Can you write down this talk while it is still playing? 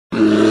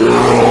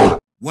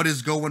What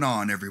is going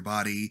on,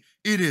 everybody?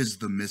 It is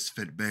the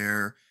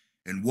Misfitbear,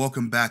 and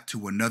welcome back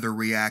to another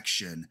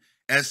reaction.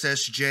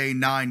 SSJ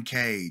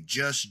 9K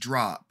just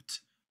dropped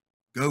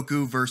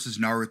Goku vs.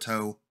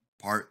 Naruto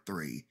Part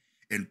 3.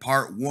 In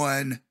Part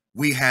 1,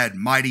 we had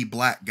Mighty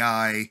Black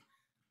Guy.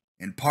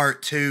 In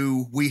Part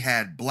 2, we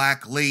had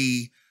Black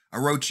Lee.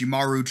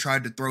 Orochimaru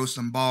tried to throw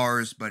some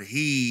bars, but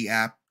he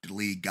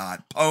aptly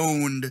got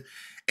pwned,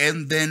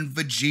 and then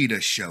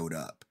Vegeta showed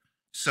up.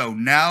 So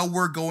now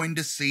we're going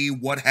to see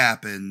what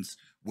happens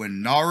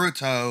when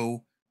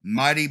Naruto,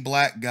 Mighty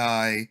Black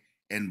Guy,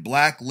 and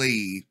Black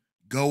Lee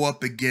go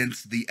up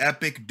against the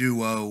epic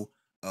duo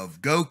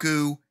of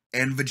Goku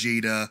and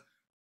Vegeta.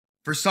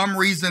 For some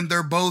reason,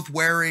 they're both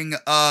wearing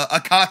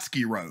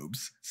Akatsuki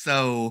robes.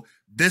 So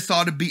this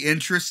ought to be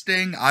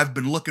interesting. I've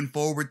been looking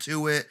forward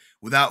to it.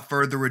 Without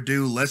further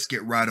ado, let's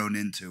get right on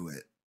into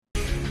it.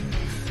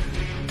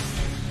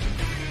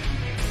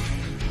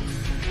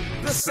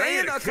 The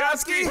Saiyan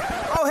Akatsuki?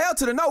 Oh, hell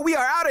to the no, we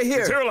are out of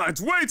here. His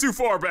hairline's way too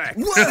far back.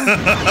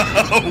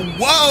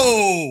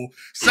 Whoa!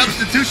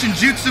 Substitution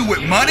jutsu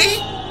with money?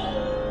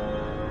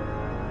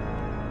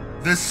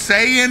 The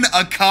Saiyan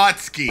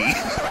Akatsuki.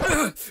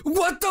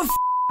 What the f***?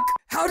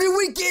 How did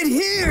we get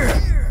here?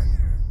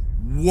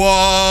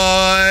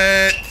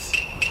 What?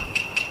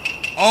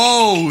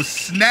 Oh,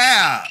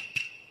 snap.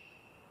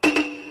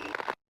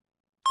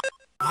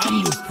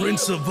 I'm the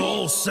prince of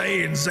all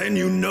Saiyans, and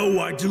you know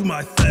I do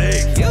my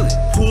thing.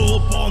 Pull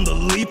up on the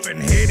leaf and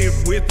hit it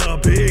with a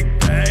big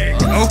bang.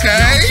 Okay.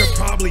 I should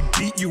probably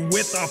beat you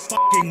with a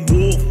fucking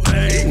wolf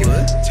fang.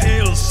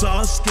 Tail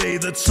Sasuke,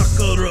 the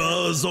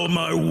Sakura's on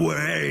my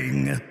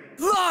wing.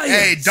 Liar.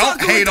 Hey, don't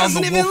Sakura hate on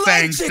the doesn't even wolf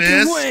fang, like chicken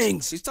sis.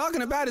 wings. He's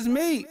talking about his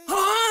meat.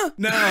 Huh?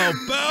 Now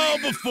bow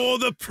before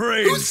the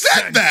praise. Who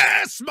said that?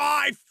 That's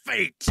my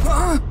fate.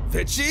 Huh?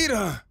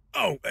 Vegeta.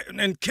 Oh,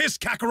 and kiss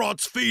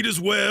Kakarot's feet as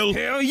well.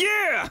 Hell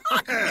yeah.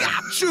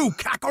 Got you,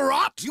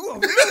 Kakarot. You a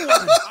real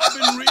one. I've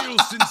been real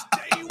since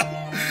day one.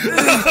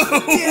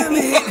 Damn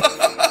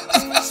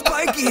it.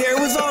 Spiky hair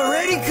was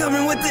already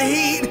coming with the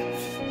heat.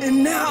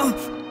 And now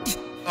he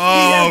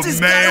has this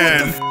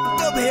guy with the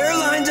f***ed up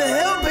hairline to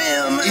help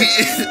him.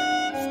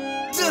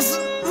 Just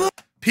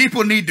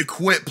People need to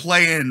quit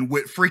playing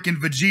with freaking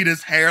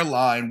Vegeta's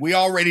hairline. We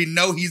already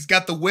know he's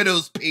got the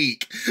widow's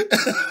peak.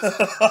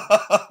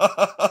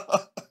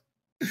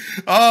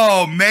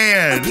 Oh,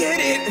 man. get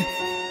it.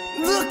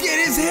 Look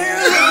at his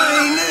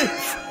hairline.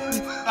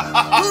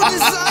 Who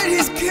designed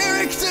his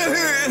character?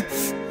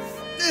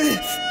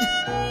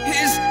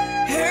 His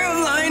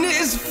hairline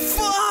is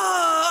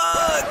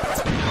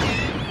fucked.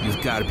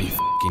 You've got to be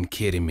f***ing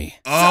kidding me.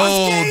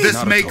 Oh, Sasuke? this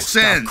Naruto, makes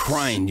sense. Stop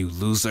crying, you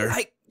loser.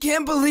 I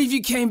can't believe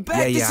you came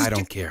back. Yeah, I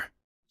don't care.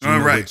 You All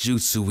know right. what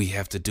jutsu we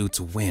have to do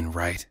to win,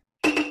 right?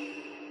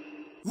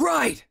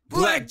 Right.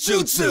 Black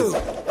jutsu.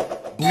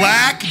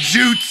 Black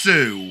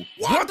Jutsu.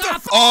 What the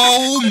f***?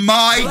 Oh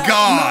my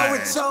god.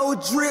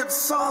 Naruto drip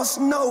sauce,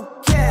 no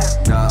cap.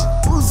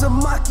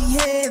 Uzumaki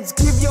hands,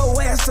 give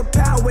your ass a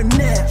power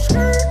nap.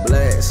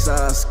 Black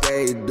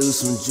Sasuke, do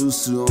some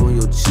jutsu on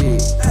your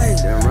chick.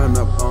 Then run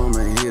up on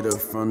her, hit her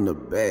from the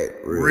back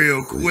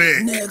Real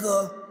quick.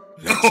 Nigga.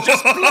 Let's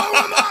just blow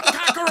him up,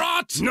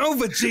 Kakarot. No,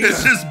 Vegeta.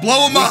 Let's just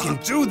blow him We up. can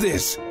do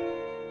this.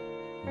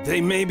 They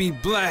may be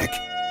black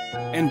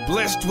and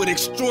blessed with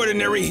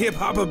extraordinary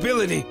hip-hop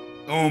ability,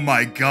 Oh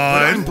my but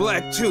I'm god.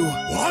 black too.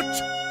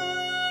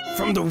 What?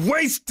 From the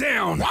waist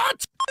down.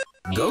 What?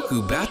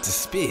 Goku bout to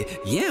spit,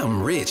 yeah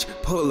I'm rich.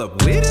 Pull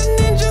up with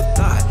a ninja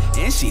thought,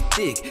 and she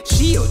thick,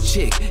 she your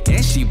chick,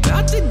 and she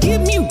bout to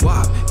give me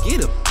wop.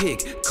 Get a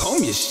pic,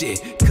 comb your shit,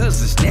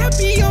 cause the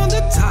snappy on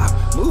the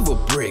top. Move a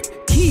brick,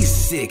 he's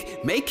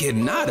sick, make it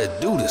nada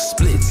do the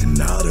splits.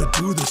 Nada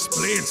do the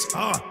splits,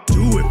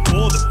 do it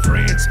for the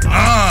friends.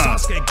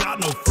 Sasuke got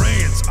no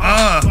friends,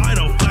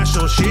 Final flash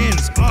your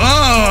shins, call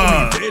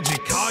me Veggie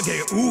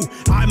Kage, ooh,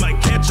 I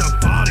might catch a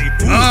body,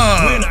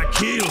 ooh, when I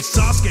kill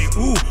Sasuke,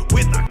 ooh,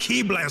 with a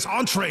key blast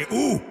entree,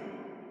 ooh.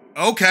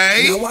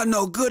 Okay. Now I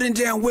know good and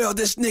damn well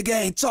this nigga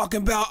ain't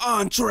talking about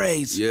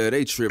entrees. Yeah,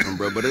 they tripping,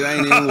 bro, but it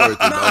ain't even worth it,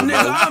 Nah, though,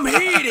 nigga, bro. I'm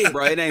heated.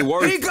 Bro, it ain't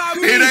worth He it. got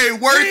me. It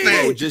ain't worth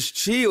heated. it. Just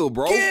chill,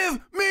 bro. Give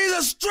me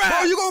the strap.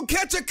 Bro, you gonna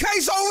catch a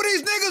case over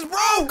these niggas,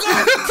 bro? Go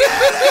get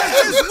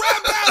it. Just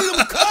rap out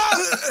them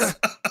cuz.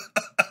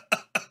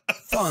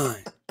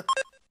 Fine.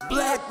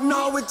 Black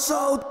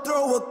Naruto,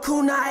 throw a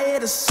kunai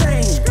at the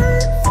same.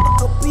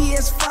 Fuck a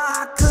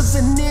PS5, cause a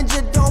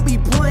ninja don't be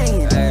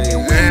playing.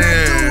 And when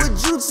I do a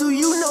jutsu,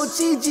 you know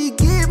Gigi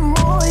get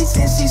moist.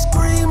 And she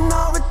scream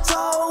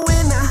Naruto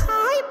in a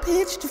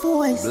high-pitched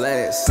voice.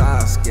 Black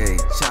Sasuke,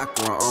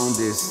 chakra on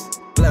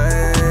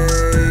display.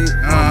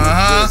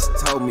 Mama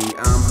just told me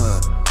I'm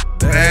her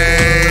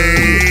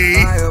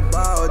Hey.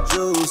 Fireball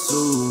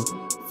jutsu,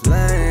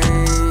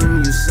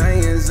 flame. You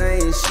Saiyans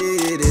ain't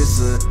shit, it's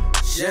a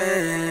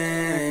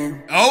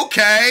shame.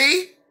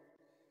 Okay.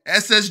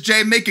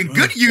 SSJ making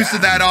good use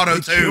of that Killed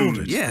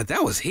auto-tune. it. Yeah,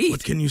 that was heat.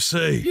 What can you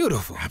say?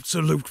 Beautiful.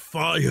 Absolute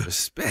fire.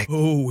 Respect.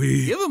 Oh,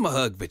 we. Give him a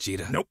hug,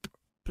 Vegeta. Nope.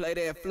 Play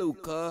that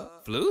flute, cuz.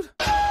 Flute?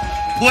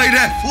 Play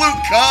that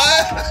flute,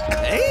 cuz.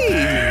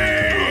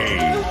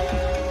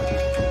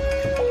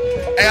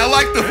 Hey, I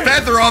like the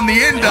feather on the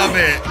end of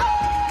it.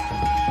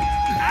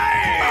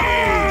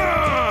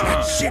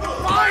 That shit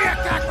fire,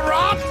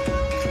 Kakarot!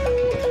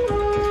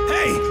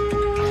 Hey,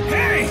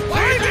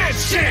 play that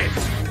shit!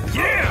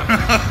 Yeah!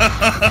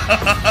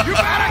 You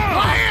better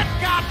play it,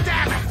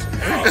 goddammit!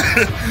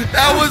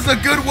 That was a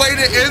good way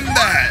to end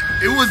that.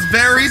 It was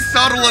very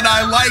subtle and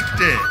I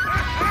liked it.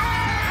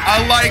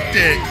 I liked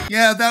it.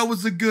 Yeah, that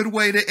was a good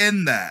way to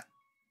end that.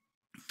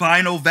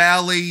 Final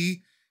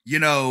Valley, you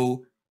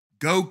know,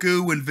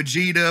 Goku and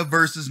Vegeta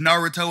versus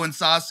Naruto and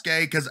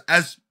Sasuke. Because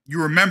as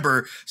you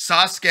remember,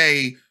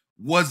 Sasuke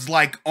was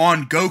like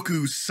on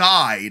Goku's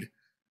side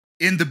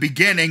in the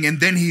beginning,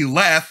 and then he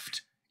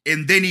left,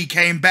 and then he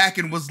came back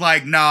and was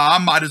like, nah, I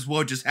might as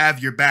well just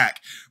have your back.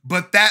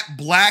 But that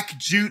black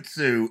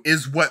jutsu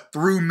is what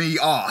threw me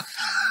off.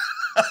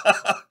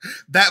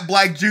 That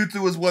black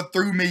jutsu is what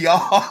threw me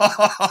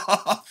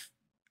off.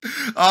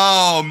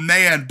 Oh,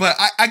 man. But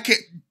I can't,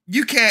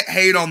 you can't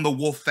hate on the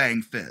Wolf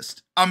Fang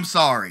Fist. I'm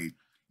sorry.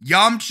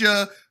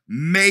 Yamcha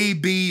may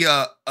be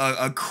a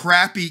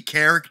crappy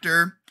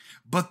character,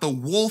 but the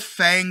Wolf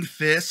Fang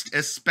Fist,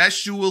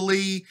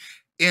 especially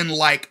in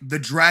like the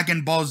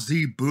Dragon Ball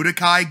Z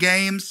Budokai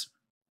games,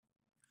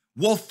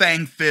 Wolf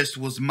Fang Fist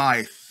was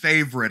my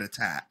favorite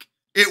attack.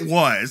 It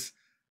was.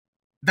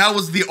 That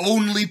was the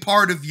only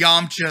part of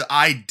Yamcha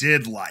I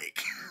did like.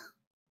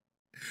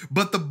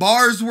 But the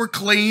bars were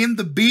clean,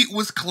 the beat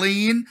was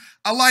clean.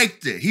 I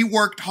liked it. He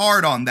worked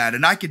hard on that,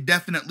 and I could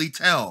definitely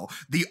tell.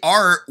 The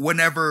art,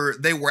 whenever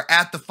they were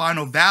at the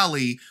Final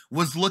Valley,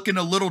 was looking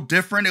a little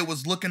different. It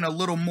was looking a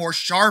little more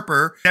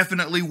sharper.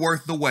 Definitely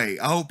worth the wait.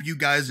 I hope you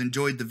guys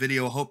enjoyed the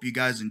video. I hope you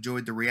guys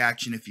enjoyed the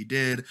reaction. If you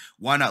did,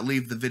 why not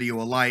leave the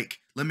video a like?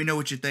 Let me know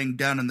what you think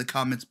down in the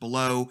comments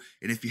below.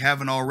 And if you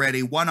haven't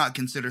already, why not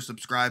consider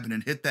subscribing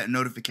and hit that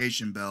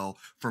notification bell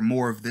for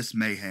more of this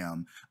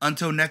mayhem.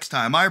 Until next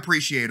time, I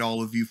appreciate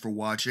all of you for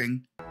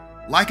watching.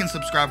 Like and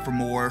subscribe for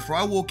more, for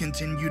I will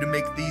continue to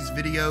make these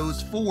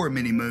videos for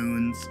many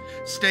moons.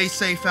 Stay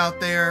safe out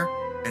there,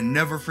 and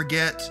never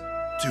forget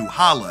to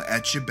holla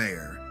at your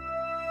bear.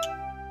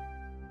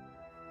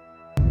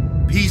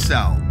 Peace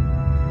out.